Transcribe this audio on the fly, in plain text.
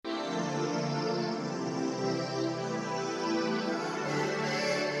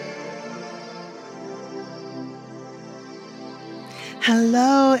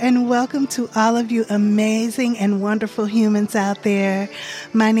Hello and welcome to all of you amazing and wonderful humans out there.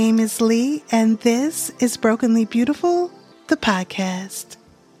 My name is Lee and this is Brokenly Beautiful, the podcast.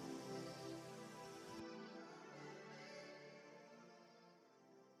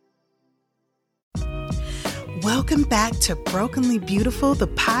 Welcome back to Brokenly Beautiful, the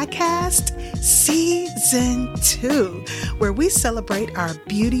podcast, Season 2, where we celebrate our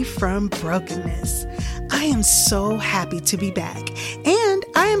beauty from brokenness. I am so happy to be back, and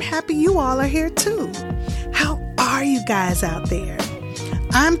I am happy you all are here too. How are you guys out there?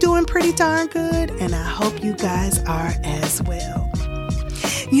 I'm doing pretty darn good, and I hope you guys are as well.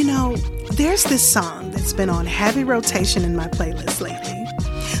 You know, there's this song that's been on heavy rotation in my playlist lately.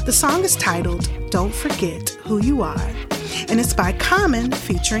 The song is titled Don't Forget Who You Are, and it's by Common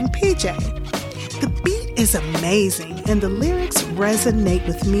featuring PJ. The beat is amazing, and the lyrics resonate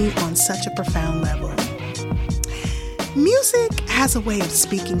with me on such a profound level. Music has a way of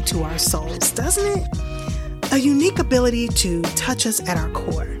speaking to our souls, doesn't it? A unique ability to touch us at our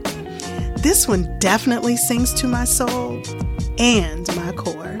core. This one definitely sings to my soul and my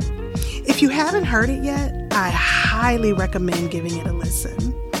core. If you haven't heard it yet, I highly recommend giving it a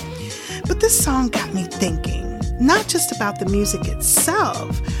listen. But this song got me thinking, not just about the music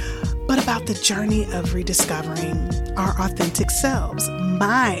itself, but about the journey of rediscovering our authentic selves,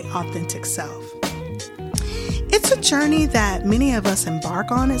 my authentic self. It's a journey that many of us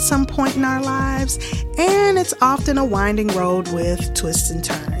embark on at some point in our lives, and it's often a winding road with twists and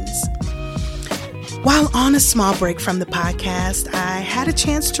turns. While on a small break from the podcast, I had a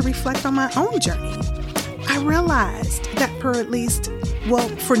chance to reflect on my own journey. I realized that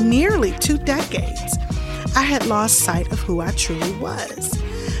for nearly 2 decades, I had lost sight of who I truly was.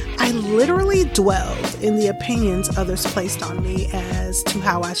 I literally dwelled in the opinions others placed on me as to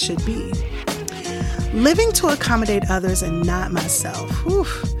how I should be. Living to accommodate others and not myself.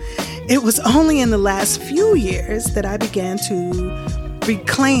 It was only in the last few years that I began to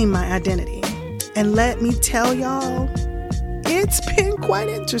reclaim my identity. And let me tell y'all, it's been quite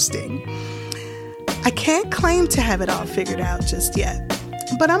interesting. I can't claim to have it all figured out just yet,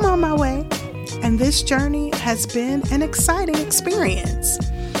 but I'm on my way, and this journey has been an exciting experience.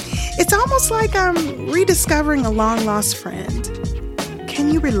 It's almost like I'm rediscovering a long-lost friend.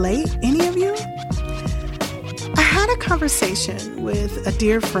 Can you relate, any of you? I had a conversation with a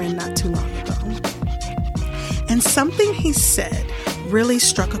dear friend not too long ago, and something he said really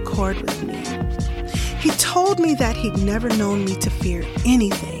struck a chord with me. He told me that he'd never known me to fear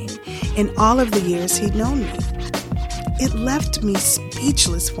anything in all of the years he'd known me. It left me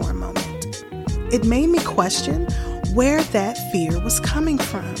speechless for a moment. It made me question where that fear was coming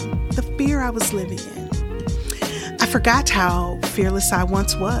from, the fear I was living in. I forgot how fearless I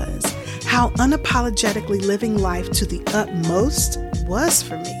once was, how unapologetically living life to the utmost was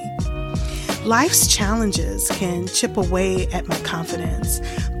for me. Life's challenges can chip away at my confidence,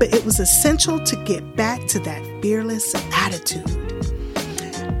 but it was essential to get back to that fearless attitude.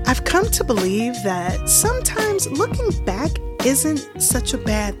 I've come to believe that sometimes looking back isn't such a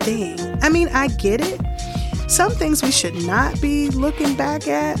bad thing. I mean, I get it. Some things we should not be looking back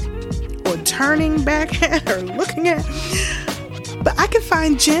at or turning back at or looking at. But I can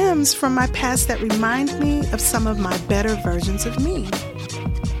find gems from my past that remind me of some of my better versions of me.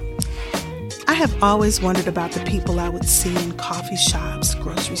 I have always wondered about the people I would see in coffee shops,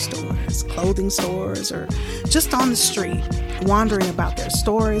 grocery stores, clothing stores, or just on the street, wondering about their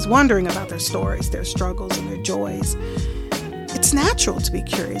stories, their struggles and their joys. It's natural to be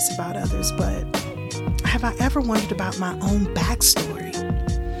curious about others, but have I ever wondered about my own backstory?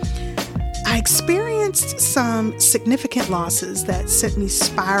 I experienced some significant losses that sent me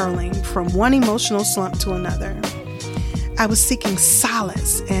spiraling from one emotional slump to another. I was seeking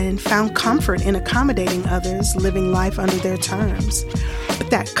solace and found comfort in accommodating others living life under their terms. But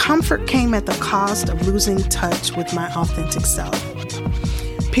that comfort came at the cost of losing touch with my authentic self.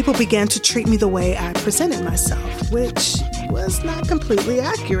 People began to treat me the way I presented myself, which was not completely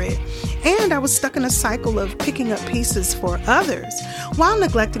accurate. And I was stuck in a cycle of picking up pieces for others while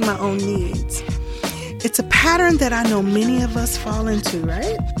neglecting my own needs. It's a pattern that I know many of us fall into,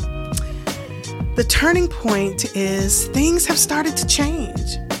 right? The turning point is things have started to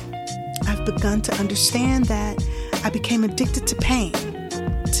change. I've begun to understand that I became addicted to pain,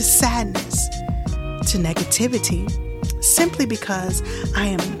 to sadness, to negativity, simply because I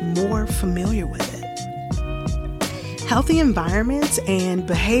am more familiar with it. Healthy environments and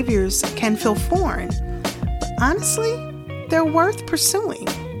behaviors can feel foreign, but honestly, they're worth pursuing.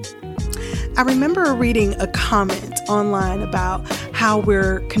 I remember reading a comment online about how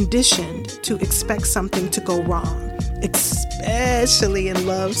we're conditioned to expect something to go wrong especially in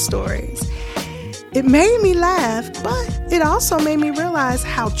love stories. It made me laugh, but it also made me realize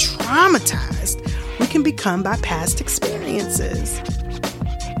how traumatized we can become by past experiences.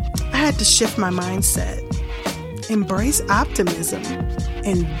 I had to shift my mindset, embrace optimism,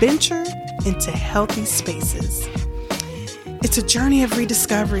 and venture into healthy spaces. It's a journey of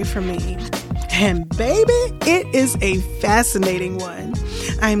rediscovery for me. And baby, it is a fascinating one.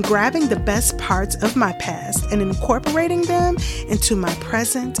 I am grabbing the best parts of my past and incorporating them into my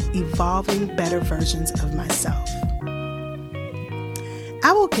present, evolving better versions of myself.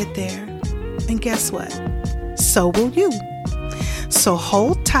 I will get there, and guess what? So will you. So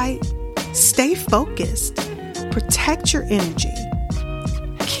hold tight, stay focused, protect your energy,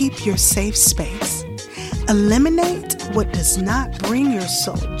 keep your safe space, eliminate what does not bring your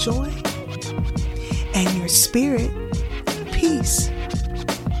soul joy, and your spirit peace.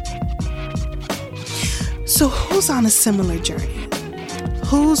 So who's on a similar journey?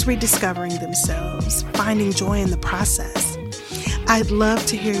 Who's rediscovering themselves, finding joy in the process? I'd love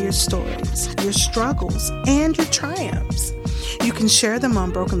to hear your stories, your struggles, and your triumphs. You can share them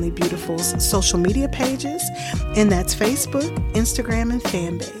on Brokenly Beautiful's social media pages, and that's Facebook, Instagram, and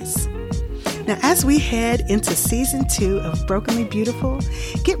Fanbase. Now, as we head into season 2 of Brokenly Beautiful,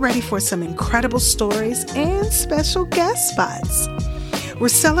 get ready for some incredible stories and special guest spots. We're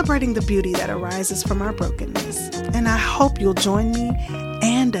celebrating the beauty that arises from our brokenness, and I hope you'll join me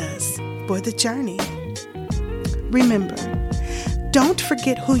and us for the journey. Remember, don't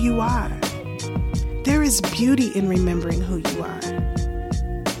forget who you are. There is beauty in remembering who you are.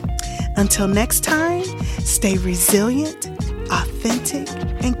 Until next time, stay resilient, authentic,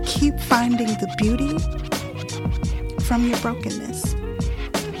 and keep finding the beauty from your brokenness.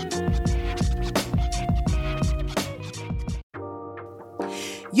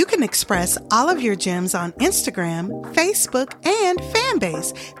 You can express all of your gems on Instagram, Facebook, and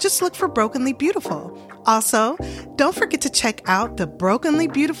Fanbase. Just look for Brokenly Beautiful. Also, don't forget to check out the Brokenly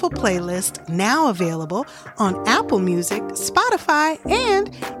Beautiful playlist, now available on Apple Music, Spotify,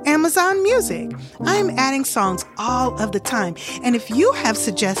 and Amazon Music. I'm adding songs all of the time, and if you have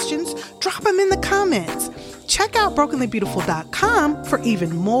suggestions, drop them in the comments. Check out brokenlybeautiful.com for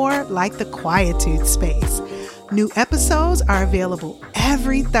even more like the Quietude Space. New episodes are available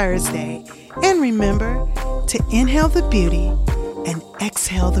every Thursday. And remember to inhale the beauty and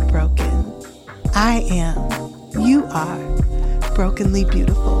exhale the broken. I am, you are, Brokenly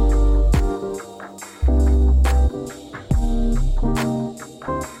Beautiful.